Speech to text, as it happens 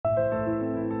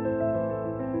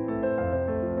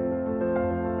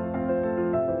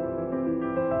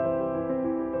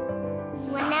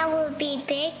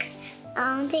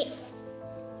to,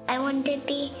 I want to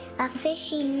be a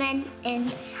fisherman,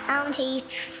 and I want to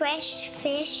eat fresh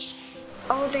fish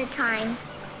all the time.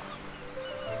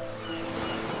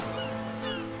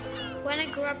 When I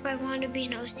grow up, I want to be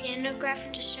an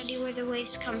oceanographer to study where the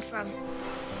waves come from.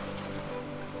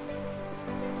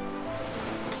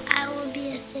 I will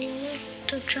be a sailor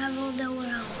to travel the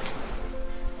world.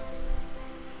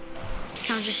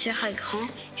 Quand je serai grand,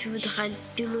 je voudrais être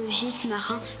biologiste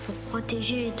marin pour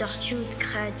protéger les tortues ou de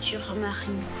créatures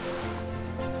marines.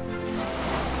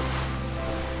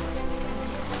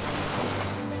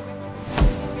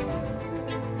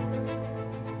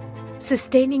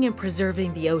 Sustaining and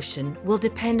preserving the ocean will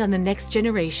depend on the next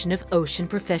generation of ocean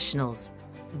professionals.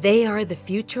 They are the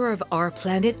future of our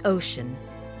planet ocean.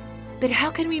 But how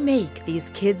can we make these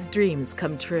kids' dreams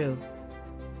come true?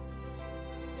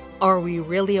 Are we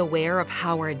really aware of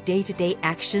how our day-to-day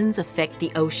actions affect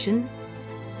the ocean?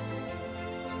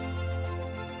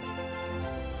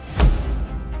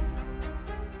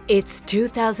 It's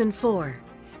 2004.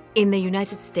 In the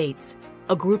United States,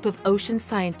 a group of ocean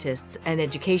scientists and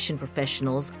education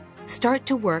professionals start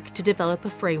to work to develop a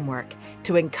framework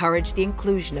to encourage the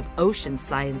inclusion of ocean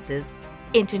sciences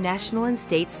into national and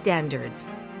state standards,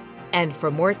 and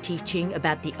for more teaching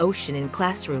about the ocean in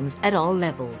classrooms at all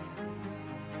levels.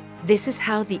 This is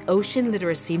how the ocean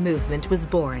literacy movement was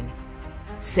born.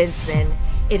 Since then,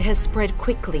 it has spread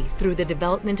quickly through the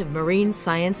development of marine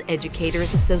science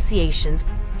educators associations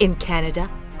in Canada,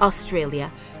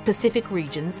 Australia, Pacific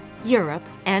regions, Europe,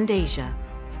 and Asia.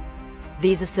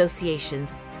 These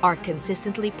associations are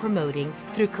consistently promoting,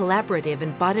 through collaborative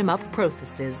and bottom-up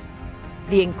processes,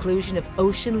 the inclusion of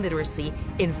ocean literacy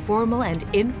in formal and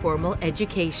informal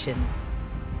education.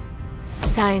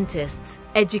 Scientists,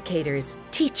 educators,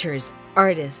 teachers,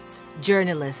 artists,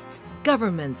 journalists,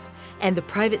 governments, and the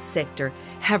private sector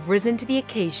have risen to the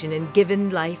occasion and given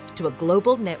life to a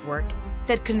global network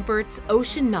that converts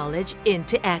ocean knowledge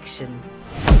into action.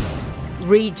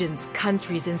 Regions,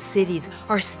 countries, and cities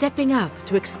are stepping up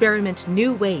to experiment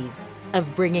new ways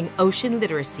of bringing ocean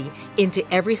literacy into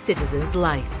every citizen's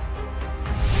life.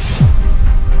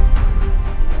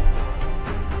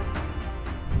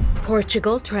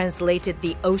 Portugal translated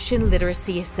the Ocean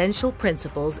Literacy Essential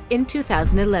Principles in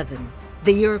 2011.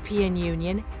 The European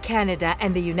Union, Canada,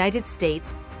 and the United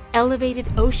States elevated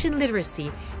ocean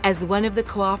literacy as one of the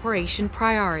cooperation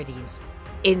priorities.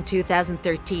 In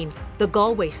 2013, the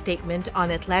Galway Statement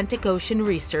on Atlantic Ocean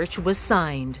Research was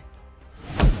signed.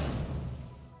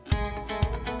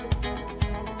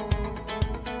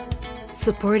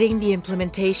 Supporting the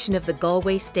implementation of the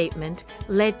Galway Statement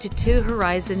led to two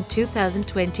Horizon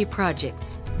 2020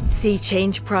 projects, Sea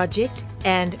Change Project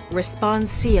and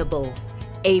Responsible,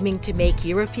 aiming to make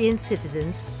European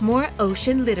citizens more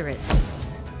ocean literate.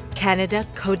 Canada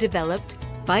co-developed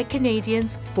by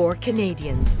Canadians for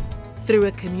Canadians through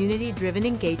a community-driven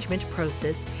engagement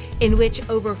process in which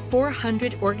over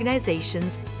 400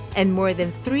 organizations and more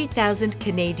than 3,000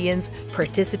 Canadians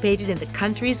participated in the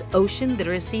country's ocean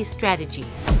literacy strategy.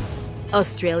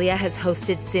 Australia has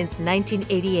hosted since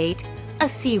 1988 a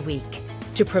Sea Week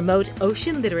to promote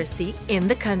ocean literacy in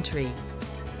the country.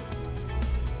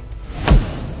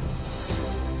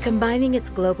 Combining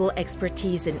its global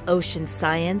expertise in ocean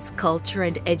science, culture,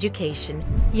 and education,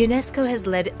 UNESCO has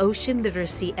led ocean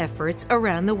literacy efforts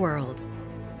around the world.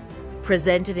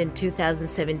 Presented in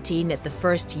 2017 at the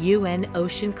first UN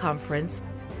Ocean Conference,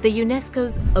 the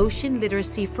UNESCO's Ocean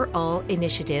Literacy for All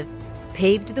initiative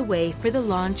paved the way for the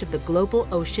launch of the Global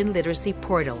Ocean Literacy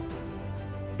Portal,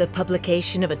 the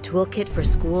publication of a toolkit for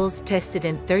schools tested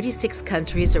in 36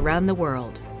 countries around the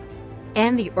world,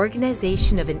 and the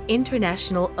organization of an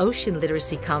international ocean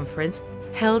literacy conference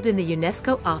held in the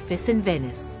UNESCO office in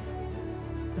Venice.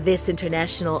 This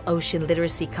International Ocean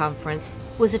Literacy Conference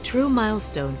was a true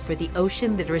milestone for the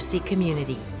ocean literacy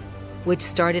community, which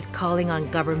started calling on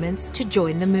governments to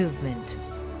join the movement.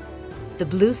 The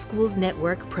Blue Schools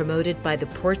Network, promoted by the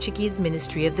Portuguese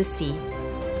Ministry of the Sea,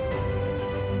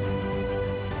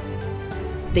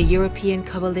 the European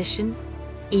Coalition,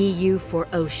 EU for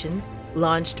Ocean,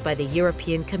 launched by the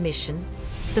European Commission,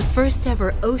 the first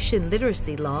ever ocean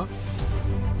literacy law,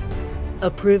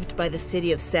 approved by the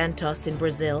city of Santos in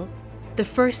Brazil, the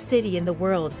first city in the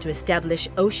world to establish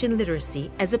ocean literacy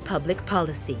as a public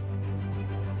policy.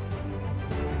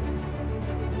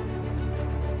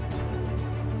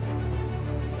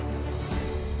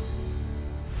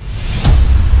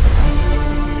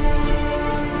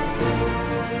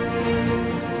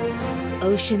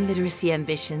 Ocean literacy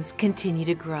ambitions continue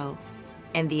to grow,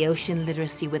 and the Ocean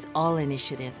Literacy with All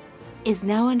initiative is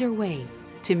now underway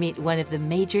to meet one of the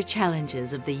major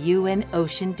challenges of the UN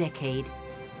Ocean Decade: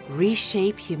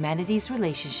 reshape humanity's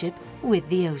relationship with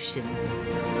the ocean.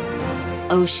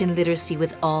 Ocean Literacy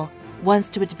with All wants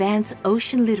to advance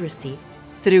ocean literacy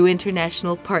through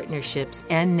international partnerships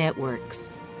and networks,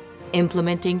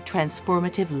 implementing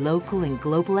transformative local and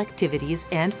global activities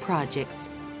and projects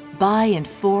by and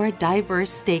for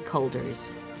diverse stakeholders.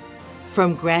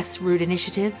 From grassroots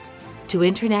initiatives to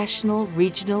international,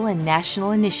 regional, and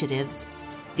national initiatives,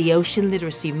 the Ocean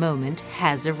Literacy moment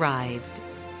has arrived.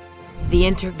 The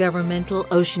Intergovernmental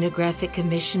Oceanographic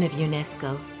Commission of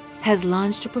UNESCO has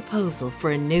launched a proposal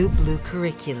for a new blue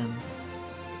curriculum,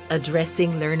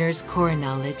 addressing learners' core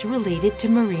knowledge related to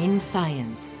marine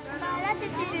science,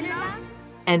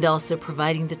 and also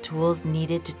providing the tools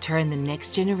needed to turn the next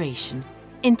generation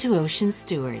into ocean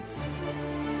stewards.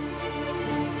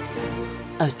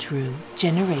 A true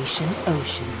Generation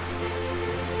Ocean.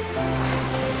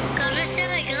 Quand je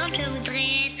serai grande, je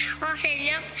voudrais être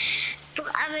enseignante pour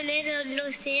amener de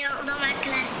l'océan dans ma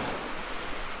classe.